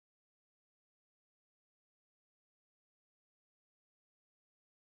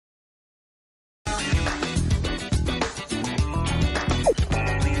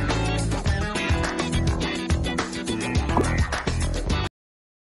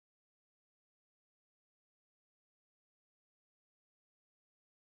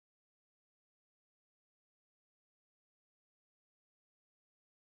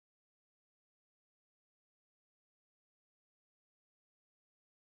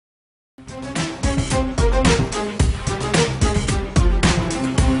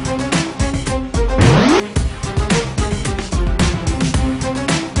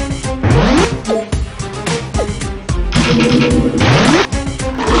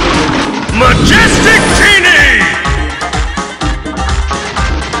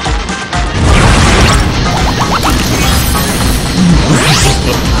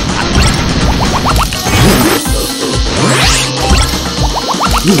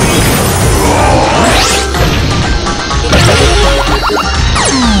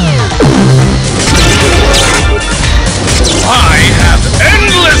I have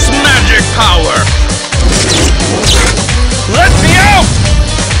endless magic power! Let me out!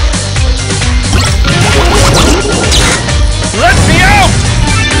 Let me out!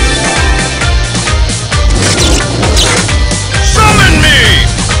 Summon me!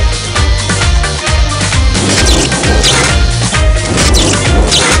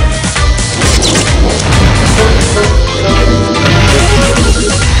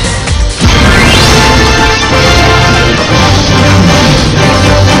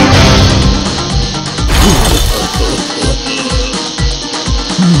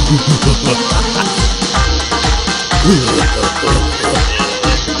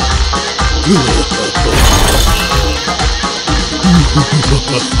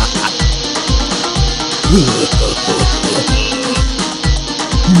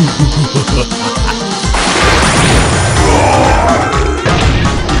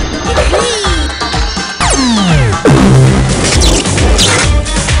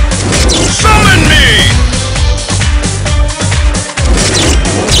 Summon me!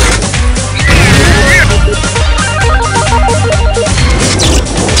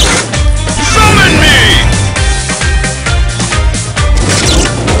 Summon me!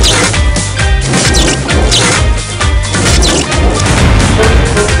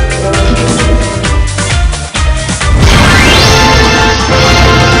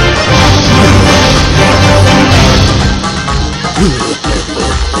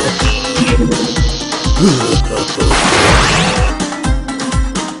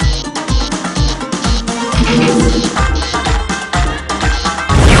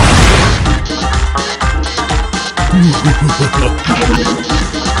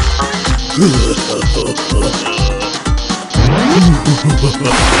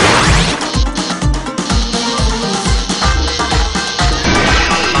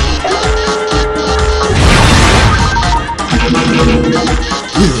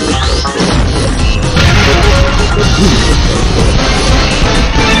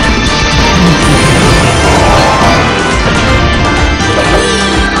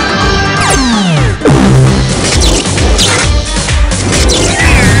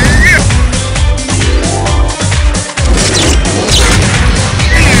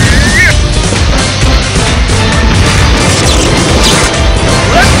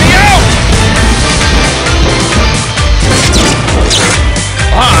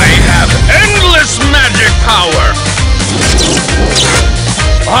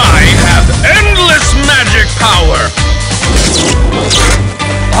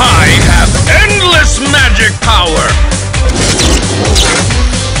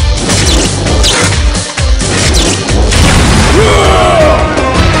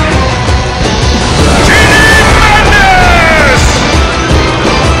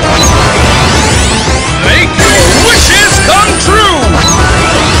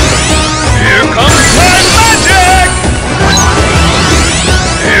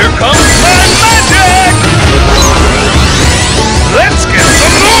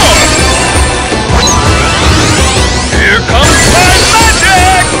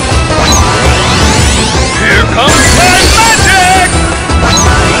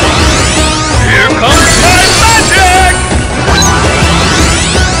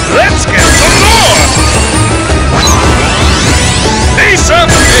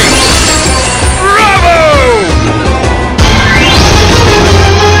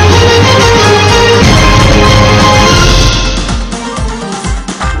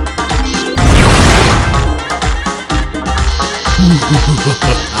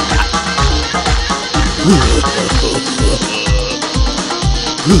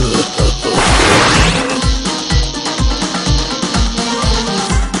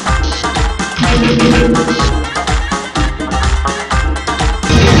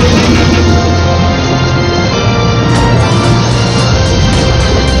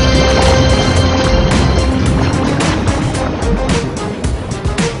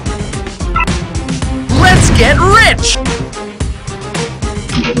 Get rich!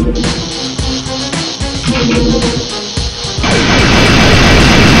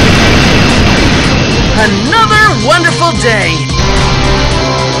 Another wonderful day!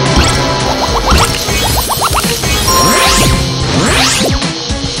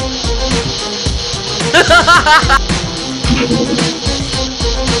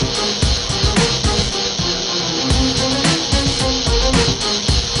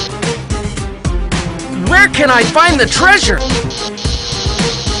 Where can I find the treasure?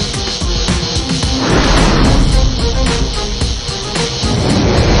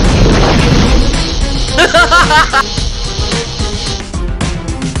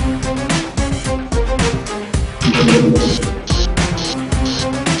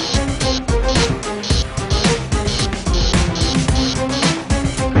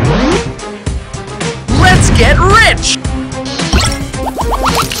 Let's get rich!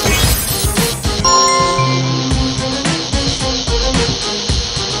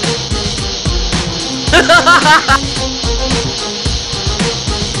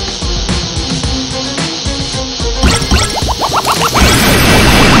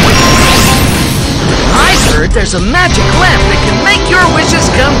 I've heard there's a magic lamp that can make your wishes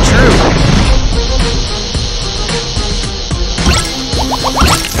come true.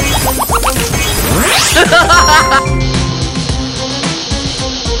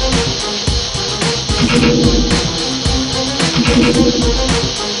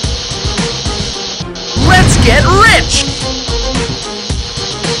 Let's get rich!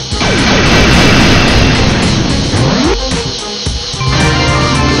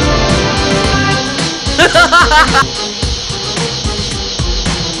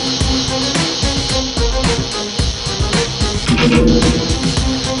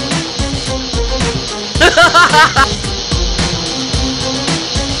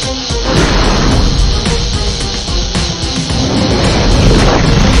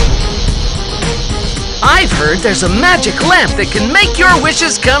 I've heard there's a magic lamp that can make your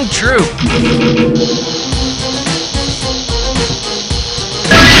wishes come true.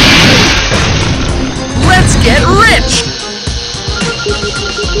 Let's get rich!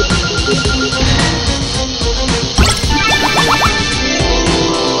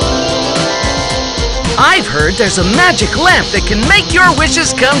 I've heard there's a magic lamp that can make your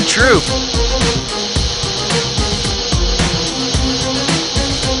wishes come true.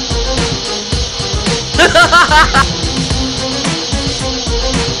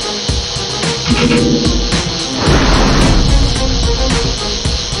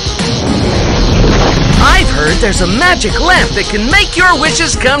 I've heard there's a magic lamp that can make your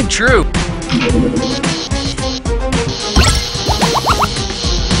wishes come true.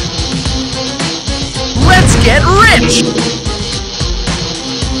 Let's get rich!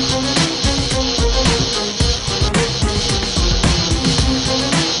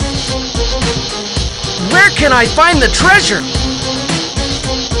 Where can I find the treasure?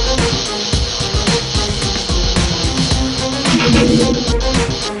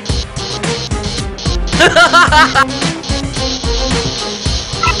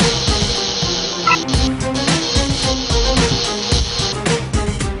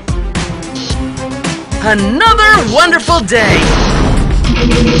 Another wonderful day!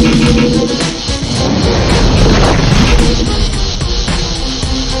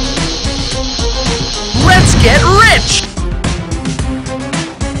 Let's get rich!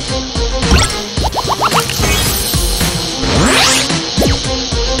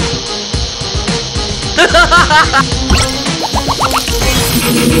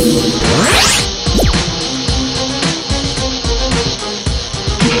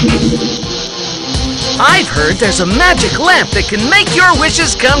 I've heard there's a magic lamp that can make your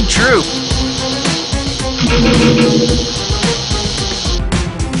wishes come true.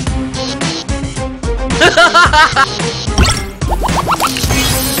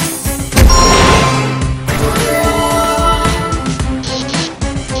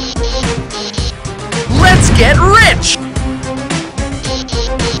 Let's get rich!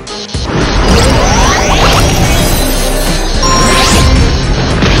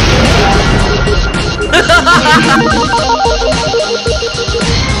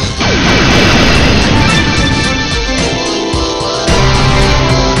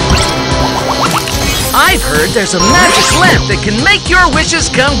 I've heard there's a magic lamp that can make your wishes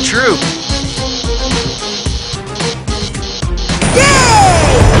come true.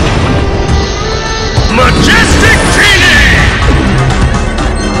 Majestic Genie!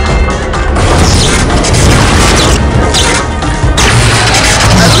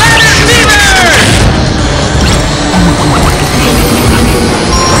 Aladdin Beaver!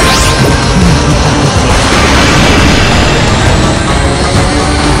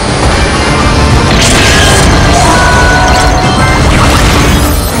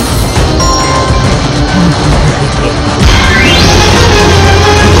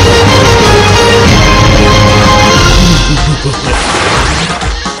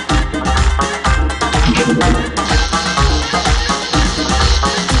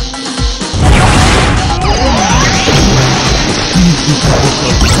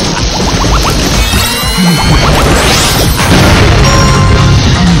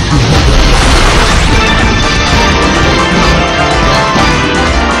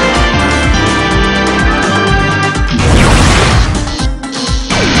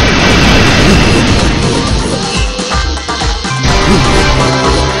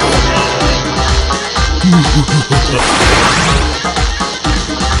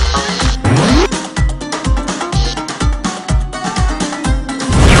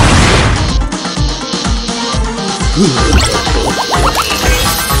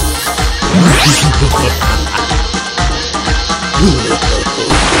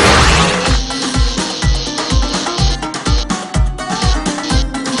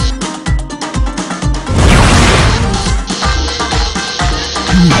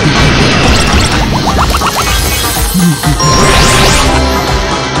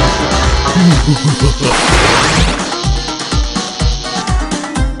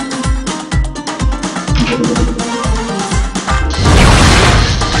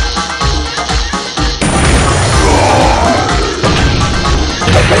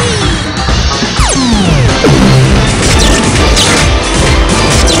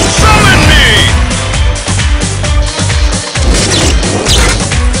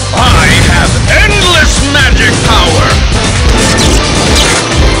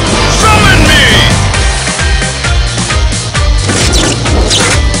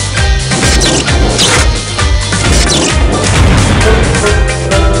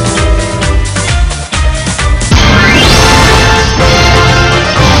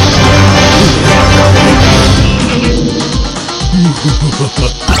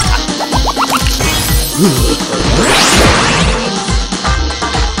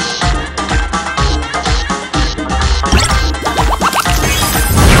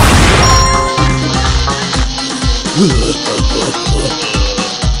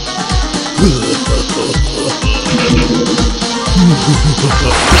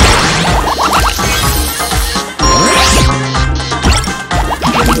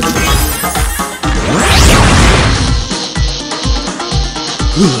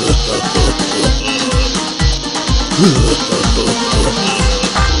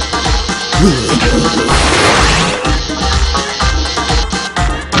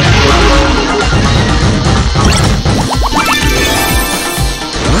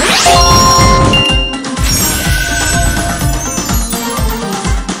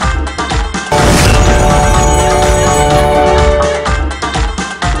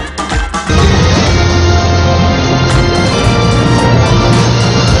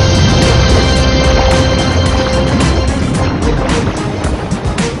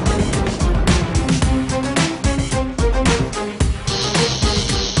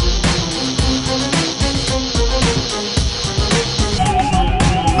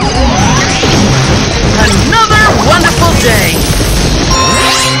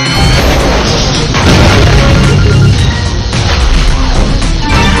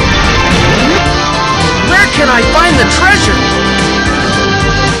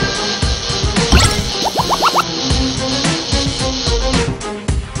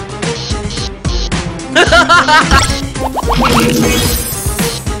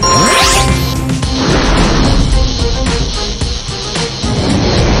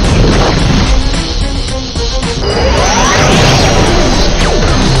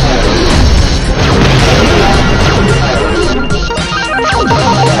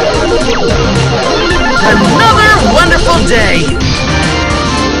 Another wonderful day!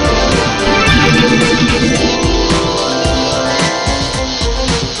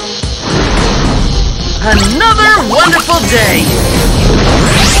 Another wonderful day!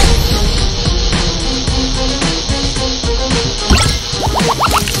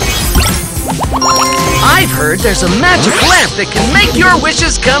 I've heard there's a magic lamp that can make your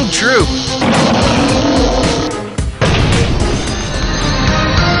wishes come true.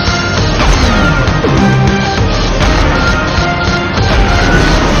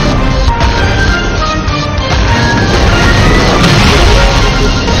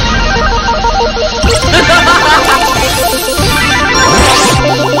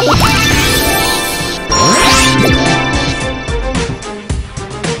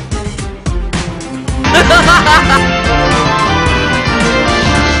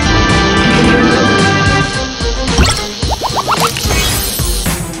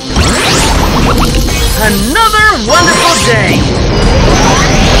 Another wonderful day!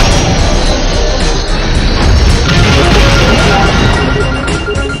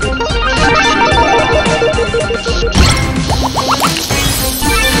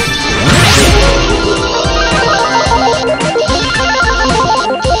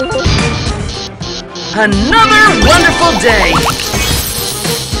 Another wonderful day!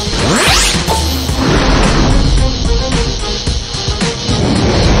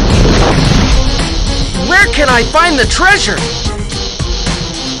 Where can I find the treasure?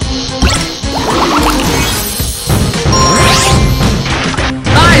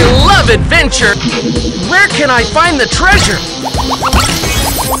 I love adventure! Where can I find the treasure?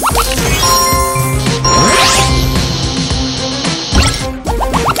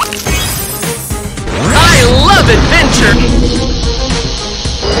 I love adventure!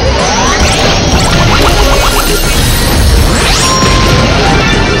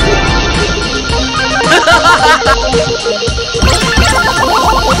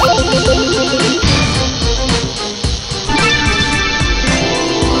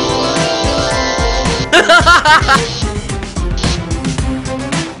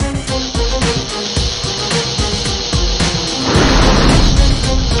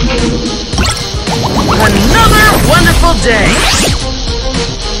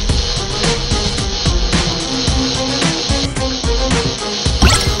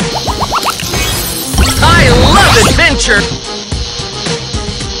 adventure!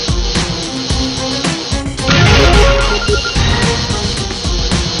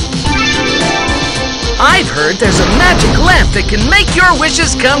 I've heard there's a magic lamp that can make your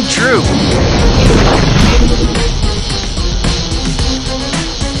wishes come true.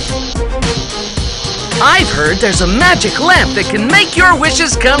 I've heard there's a magic lamp that can make your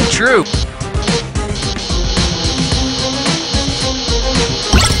wishes come true.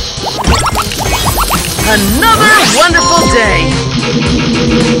 Another wonderful day!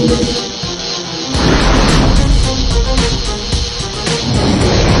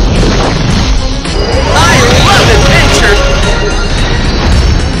 I love adventure!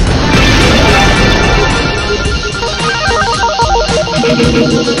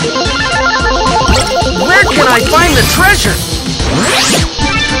 Where can I find the treasure?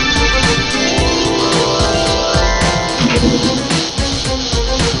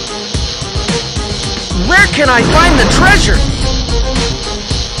 Where can I find the treasure?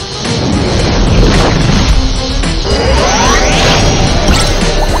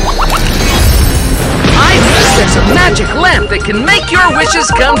 I think there's a magic lamp that can make your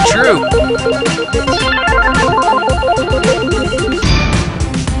wishes come true.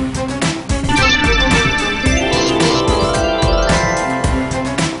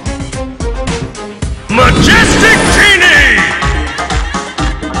 Majestic Genie!